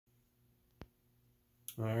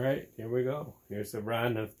All right, here we go. Here's a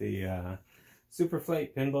run of the Super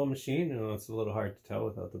Flite pinball machine. I know it's a little hard to tell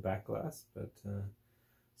without the back glass, but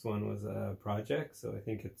this one was a project, so I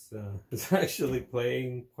think it's actually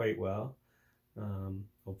playing quite well.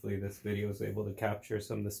 Hopefully this video is able to capture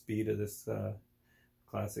some of the speed of this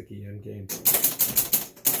classic EN game. So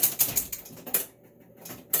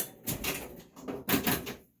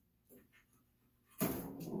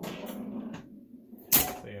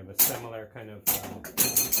you have a similar kind of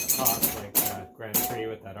toss like Grand Prix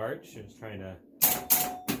with that arch. Just trying to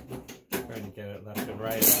get it left and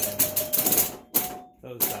right.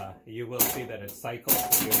 Those you will see that it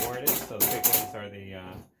cycles to be awarded. So the big ones are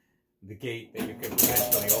the gate that you can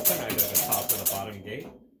potentially open, either the top or the bottom gate.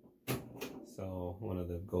 So one of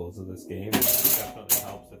the goals of this game definitely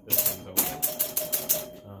helps if this one's open.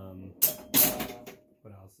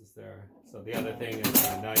 What else is there? So the other thing is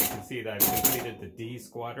now you can see that I've completed the D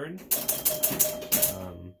squadron.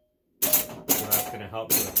 So that's going to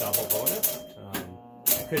help me with double bonus.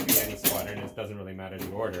 It could be any squadron, it doesn't really matter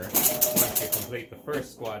the order. Once you complete the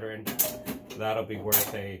first squadron, that'll be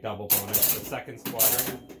worth a double bonus. The second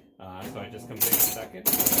squadron, so I just completed the second,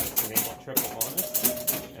 so that's enabled triple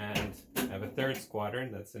bonus. And I have a third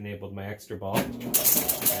squadron that's enabled my extra ball.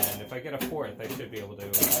 And if I get a fourth, I should be able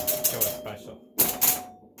to show a special.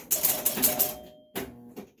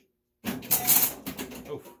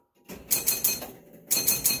 Oof.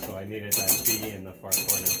 So I needed that B in the far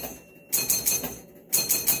corner.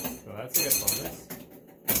 So that's a good bonus.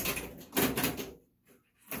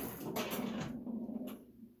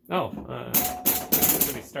 Oh, this is going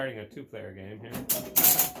to be starting a two-player game here.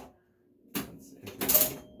 That's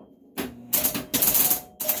interesting.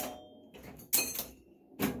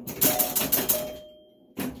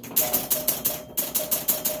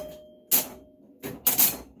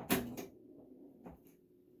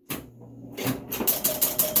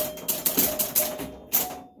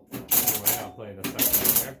 Anyway, I'll play the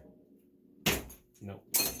second player. Nope.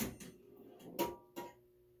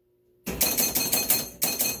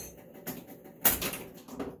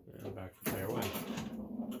 And back to player one.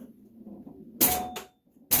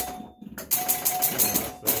 There we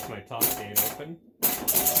go. So that's my top gate open.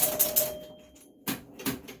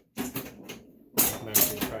 I'm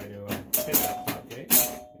actually try to hit that top gate.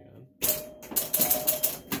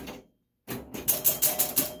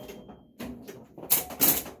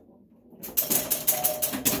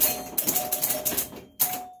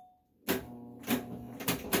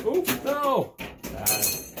 Ooh, no!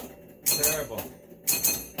 That's terrible.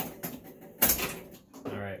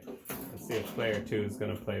 Alright, let's see if player 2 is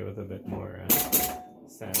going to play with a bit more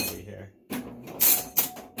sanity here.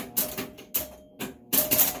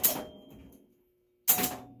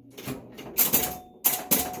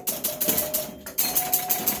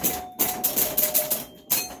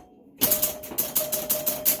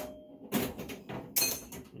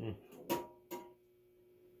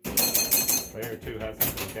 Player 2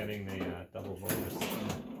 hasn't been getting the double bonus.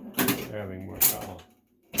 They're having more trouble.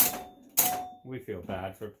 We feel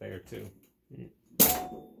bad for player 2.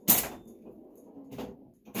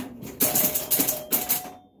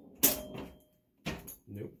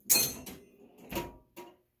 Nope.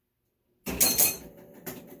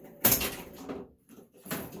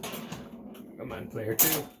 Come on, player 2.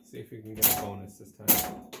 See if you can get a bonus this time.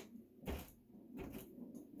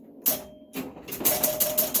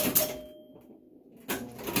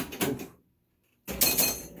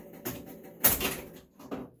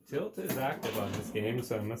 Tilt is active on this game,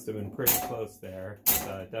 so I must have been pretty close there. It's,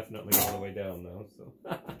 definitely all the way down though, so.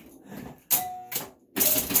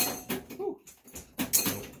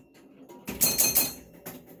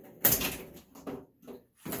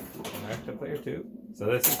 Back to player 2. So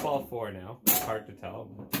this is ball 4 now. It's hard to tell,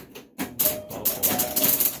 but ball 4.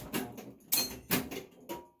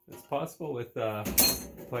 It's possible with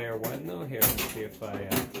player 1 though. Here, let's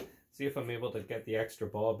see if I'm able to get the extra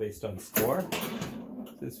ball based on score.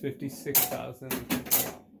 This 56,000.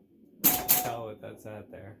 Tell what that's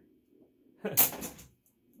at there.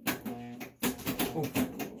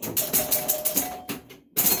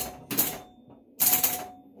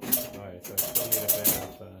 Alright, so I still need a bit of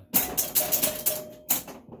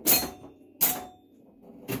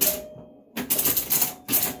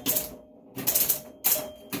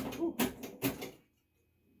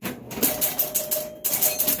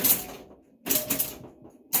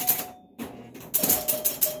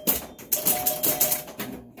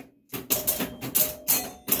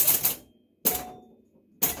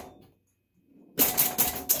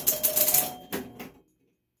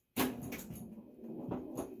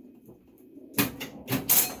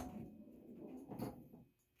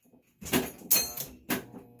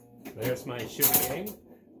there's my shooting game.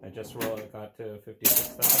 I just got to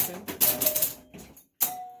 56,000.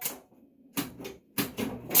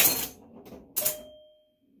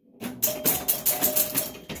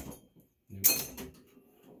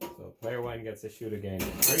 So player 1 gets a shoot again.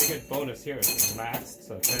 Pretty good bonus here. It's maxed,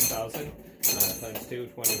 so 10,000 times 2,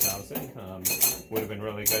 20,000. Would have been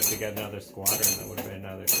really good to get another squadron. That would have been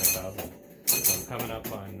another 10,000. So I'm coming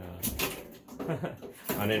up on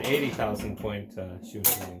on an 80,000 point shooting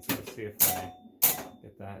game. So let's see if I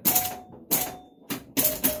get that.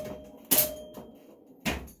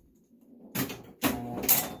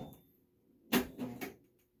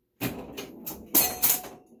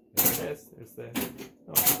 There it is. There's the.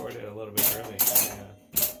 Oh, I scored it a little bit early.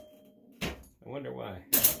 I wonder why.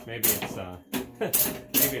 Maybe it's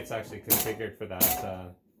maybe it's actually configured for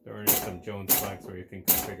that. There are some Jones flags where you can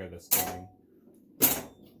configure the scoring.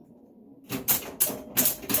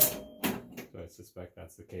 So I suspect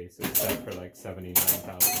that's the case. It's set for like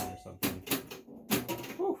 79,000 or something.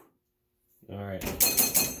 Whew. All right.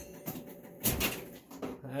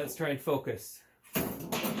 Let's try and focus.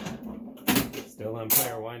 Still on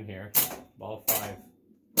player 1 here. Ball 5.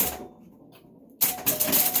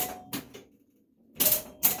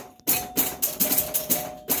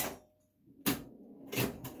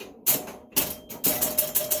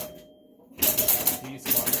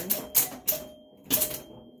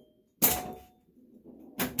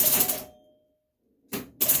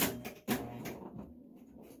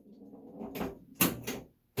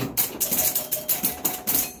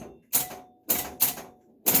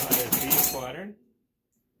 Squadron.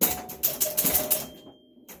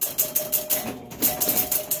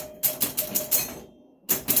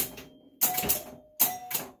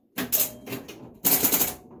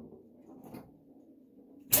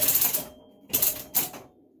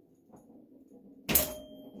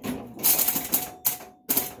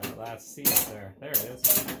 That last C up there. There it is.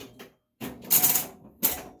 So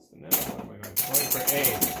now what am I going? Going for A. I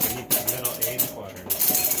need that middle A squadron.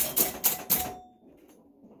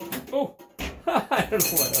 Oh! I don't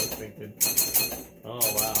know what I was thinking. Oh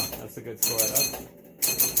wow, that's a good score. That's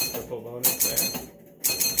triple bonus there.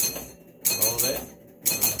 Hold it.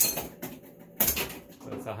 So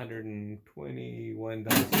it's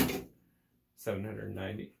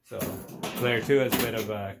 121,790. So player 2 has a bit of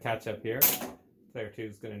a catch up here. Player 2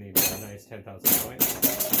 is going to need a nice 10,000 points.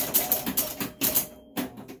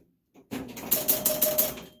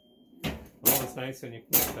 It's nice when you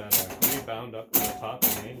can get that rebound up to the top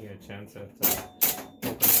and then you get a chance at opening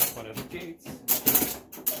up one of the gates.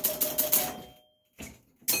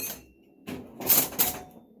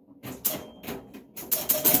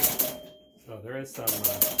 So there is some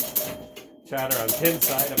chatter on Tim's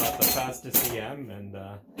side about the fastest EM, and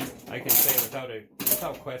I can say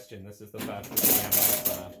without question, this is the fastest EM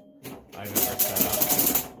I've ever set up.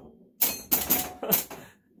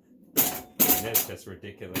 It's just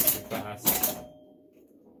ridiculously fast.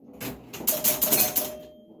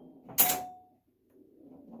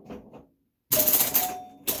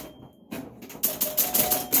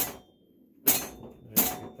 Let's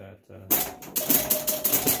get that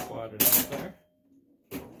squadron up there.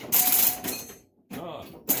 Oh,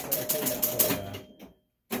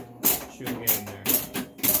 shooting in there.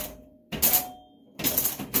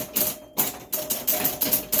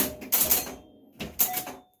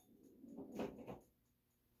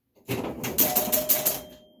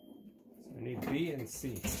 B and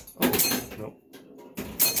C. Oh, nope.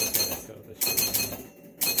 Okay, let's go with the shooting.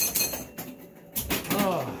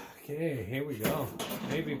 Oh, okay, here we go.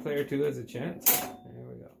 Maybe player 2 has a chance. Here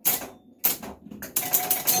we go.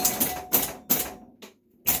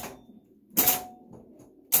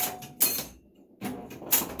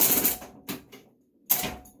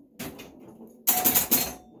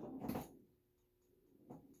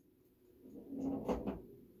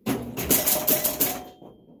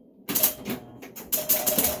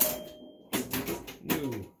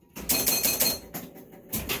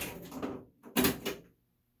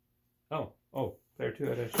 Oh, player 2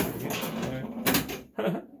 had a shot again.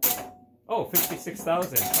 Oh,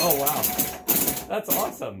 56,000. Oh, wow. That's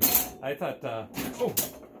awesome. I thought,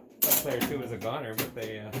 player 2 was a goner, but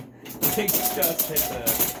they just hit the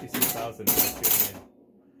 56,000. I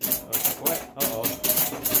was like, what? Uh-oh.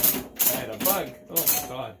 I had a bug. Oh, my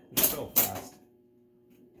God. It's so fast.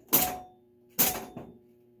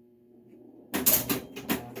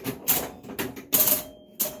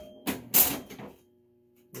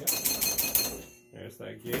 There's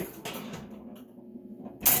that gate.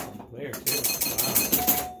 Player 2.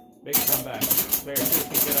 Wow. Big comeback. Player 2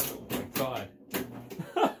 can get up. Oh my God.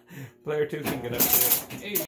 Player 2 can get up to it.